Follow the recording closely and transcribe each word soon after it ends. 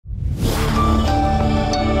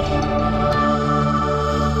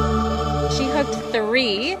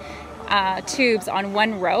3 tubes on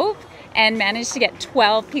one rope and managed to get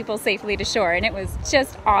 12 people safely to shore, and it was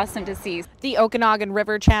just awesome to see. The Okanagan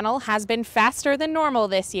River channel has been faster than normal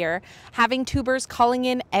this year, having tubers calling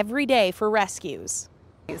in every day for rescues.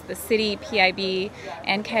 The city, PIB,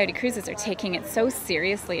 and Coyote Cruises are taking it so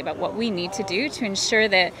seriously about what we need to do to ensure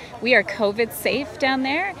that we are COVID safe down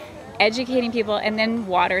there, educating people, and then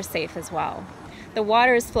water safe as well. The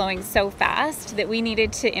water is flowing so fast that we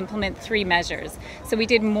needed to implement 3 measures. So we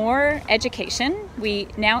did more education. We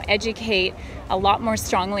now educate a lot more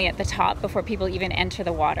strongly at the top before people even enter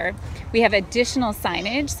the water. We have additional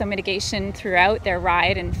signage, so mitigation throughout their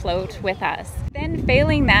ride and float with us. Then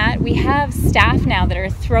failing that, we have staff now that are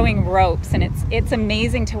throwing ropes, and it's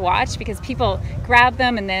amazing to watch because people grab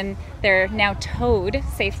them and then they're now towed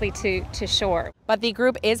safely to shore. But the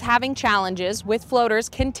group is having challenges with floaters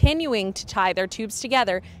continuing to tie their tubes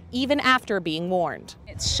together even after being warned.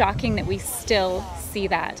 It's shocking that we still see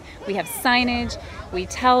that. We have signage, we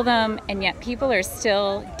tell them, and yet people are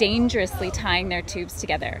still dangerously tying their tubes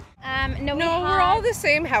together. No, we're all the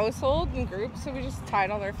same household and group, so we just tied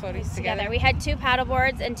all our floaties together. We had 2 paddle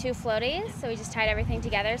boards and 2 floaties, so we just tied everything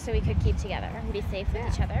together so we could keep together and be safe with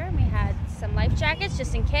each other. And we had some life jackets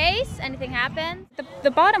just in case anything happened.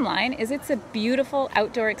 The bottom line is it's a beautiful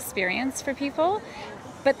outdoor experience for people,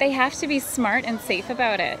 but they have to be smart and safe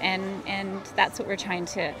about it, and that's what we're trying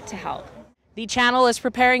to help. The channel is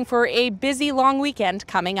preparing for a busy long weekend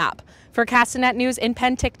coming up. For Castanet News in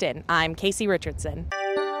Penticton, I'm Casey Richardson.